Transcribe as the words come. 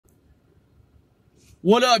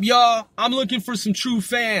What up, y'all? I'm looking for some true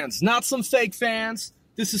fans, not some fake fans.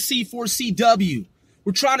 This is C4CW.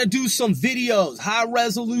 We're trying to do some videos, high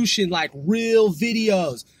resolution, like real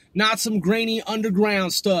videos, not some grainy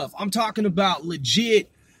underground stuff. I'm talking about legit,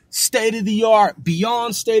 state-of-the-art,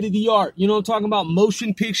 beyond state-of-the-art. You know what I'm talking about?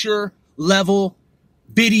 Motion picture level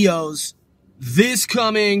videos. This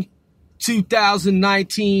coming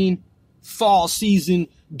 2019 fall season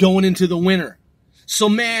going into the winter. So,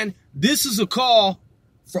 man, this is a call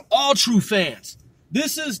for all true fans.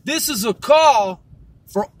 This is a call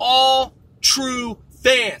for all true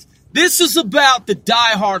fans. This is about the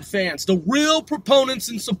diehard fans, the real proponents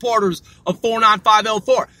and supporters of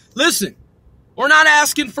 495L4. Listen, we're not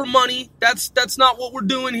asking for money. That's not what we're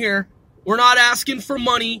doing here. We're not asking for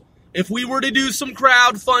money. If we were to do some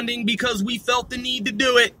crowdfunding because we felt the need to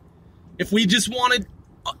do it, if we just wanted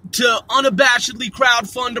to unabashedly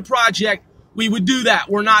crowdfund a project, we would do that.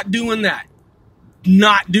 We're not doing that.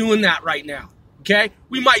 Not doing that right now, okay?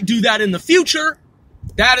 We might do that in the future.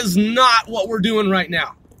 That is not what we're doing right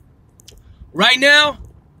now. Right now,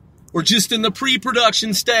 we're just in the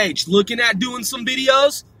pre-production stage, looking at doing some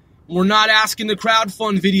videos. We're not asking to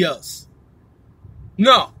crowdfund videos.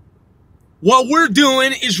 No. What we're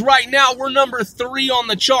doing is right now, we're number 3 on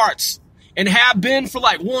the charts and have been for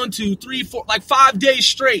like 1, 2, 3, 4, like 5 days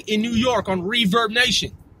straight in New York on Reverb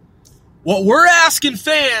Nation. What we're asking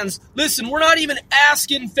fans, listen, we're not even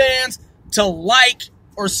asking fans to like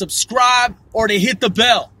or subscribe or to hit the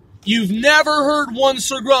bell. You've never heard One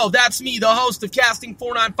Sir Grove. That's me, the host of Casting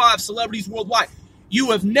 495 Celebrities Worldwide.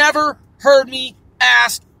 You have never heard me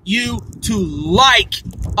ask you to like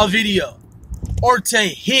a video or to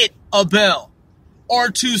hit a bell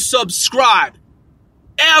or to subscribe.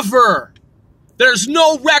 Ever. There's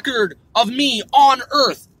no record of me on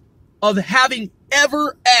earth of having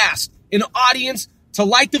ever asked an audience to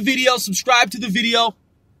like the video, subscribe to the video,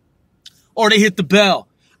 or to hit the bell.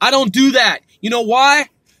 I don't do that. You know why?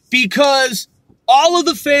 Because all of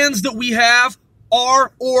the fans that we have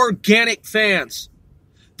are organic fans.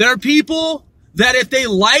 They're people that if they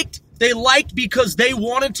liked because they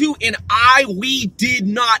wanted to, and we did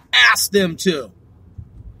not ask them to.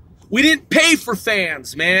 We didn't pay for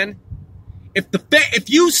fans, man. If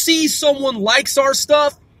you see someone likes our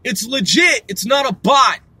stuff, it's legit. It's not a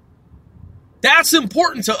bot. That's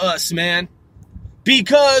important to us, man,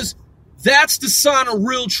 because that's the sign of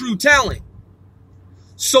real, true talent.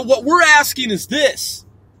 So what we're asking is this.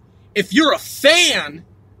 If you're a fan,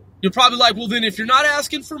 you're probably like, well, then if you're not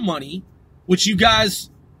asking for money, which you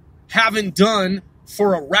guys haven't done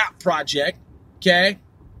for a rap project, okay,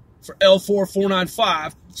 for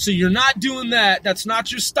L4495, so you're not doing that. That's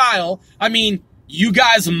not your style. I mean, you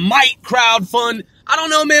guys might crowdfund. I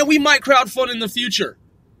don't know, man. We might crowdfund in the future.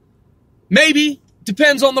 Maybe.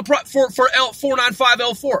 Depends on the for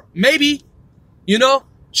L495L4. Maybe. You know,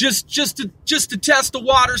 just to test the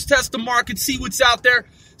waters, test the market, see what's out there,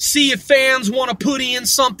 see if fans want to put in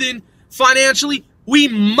something financially. We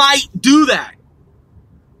might do that.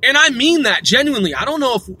 And I mean that genuinely. I don't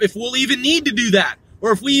know if we'll even need to do that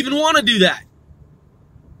or if we even want to do that.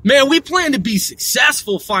 Man, we plan to be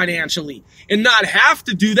successful financially and not have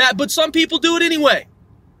to do that, but some people do it anyway.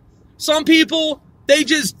 Some people, they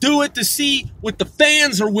just do it to see what the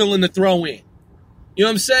fans are willing to throw in. You know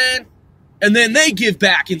what I'm saying? And then they give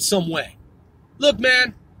back in some way. Look,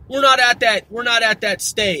 man, we're not at that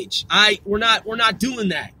stage. We're not doing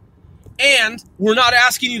that. And we're not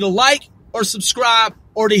asking you to like or subscribe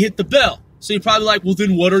or to hit the bell. So you're probably like, well,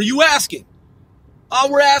 then what are you asking? All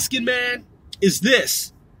we're asking, man, is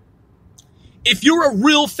this. If you're a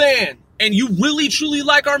real fan and you really, truly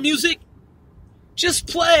like our music, just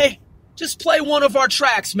play one of our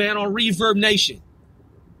tracks, man, on Reverb Nation.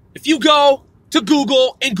 If you go to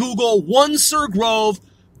Google and Google One Sir Grove,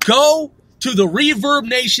 go to the Reverb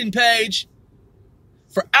Nation page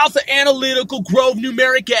for Alpha Analytical Grove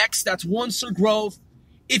Numeric X. That's One Sir Grove.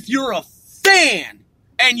 If you're a fan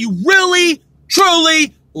and you really,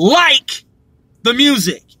 truly like the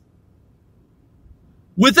music,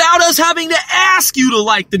 without us having to ask you to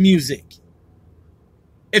like the music.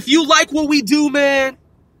 If you like what we do, man,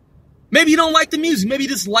 maybe you don't like the music. Maybe you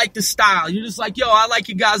just like the style. You're just like, yo, I like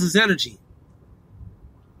you guys' energy.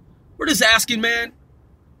 We're just asking, man,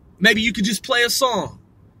 maybe you could just play a song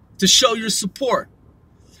to show your support.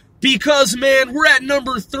 Because, man, we're at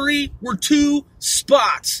number 3. We're 2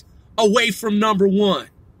 spots away from number 1.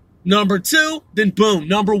 Number 2, then boom,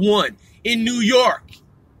 number 1 in New York.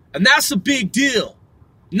 And that's a big deal.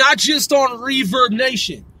 Not just on Reverb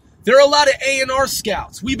Nation. There are a lot of A&R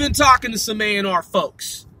scouts. We've been talking to some A&R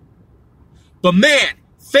folks. But man,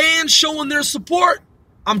 fans showing their support,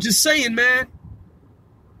 I'm just saying, man,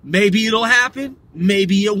 Maybe it'll happen,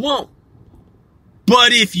 maybe it won't.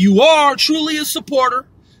 But if you are truly a supporter,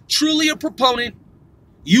 truly a proponent,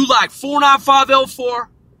 you like 495L4,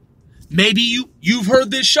 maybe you've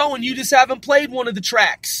heard this show and you just haven't played one of the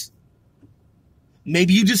tracks.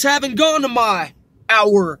 Maybe you just haven't gone to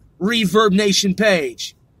our Reverb Nation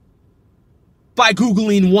page by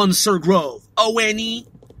Googling One Sir Grove.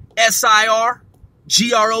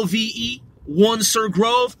 OneSirGrove, One Sir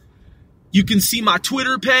Grove. You can see my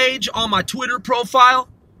Twitter page on my Twitter profile.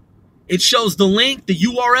 It shows the link, the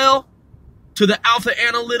URL to the Alpha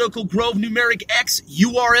Analytical Grove Numeric X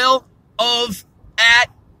URL of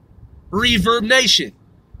 @Reverb Nation.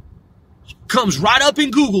 Comes right up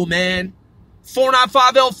in Google, man.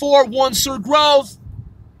 495L4, One Sir Grove.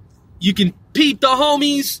 You can peep the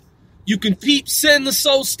homies. You can peep Send the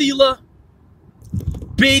Soul Stealer,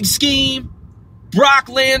 Big Scheme, Brock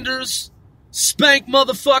Landers, Spank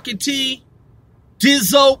motherfucking T,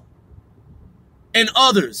 Dizzo, and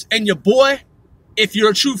others. And your boy, if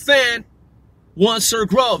you're a true fan, One Sir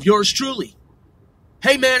Grove, yours truly.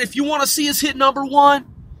 Hey man, if you want to see us hit number one,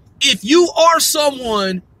 if you are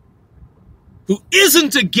someone who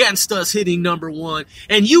isn't against us hitting number one,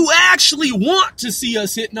 and you actually want to see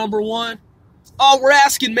us hit number one, all we're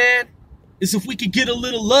asking, man, is if we could get a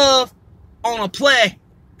little love on a play.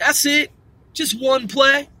 That's it. Just one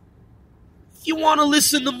play. If you want to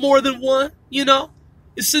listen to more than one,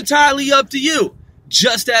 it's entirely up to you.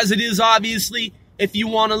 Just as it is, obviously, if you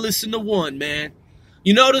want to listen to one, man.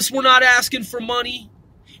 You notice we're not asking for money,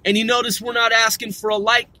 and you notice we're not asking for a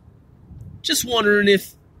like. Just wondering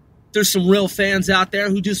if there's some real fans out there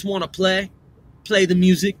who just want to play the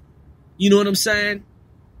music. You know what I'm saying?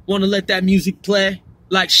 Want to let that music play,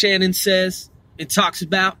 like Shannon says and talks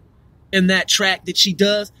about in that track that she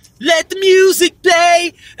does. Let the music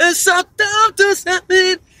play, and something does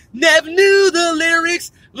happen. Never knew the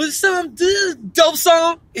lyrics was some dope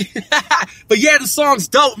song. But yeah, the song's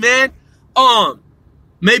dope, man.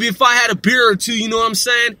 Maybe if I had a beer or two, you know what I'm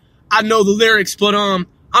saying, I know the lyrics, but I'm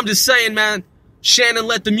just saying, man, Shannon,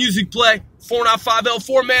 let the music play.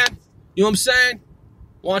 495L4, man. You know what I'm saying?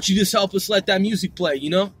 Why don't you just help us let that music play,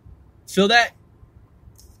 Feel that?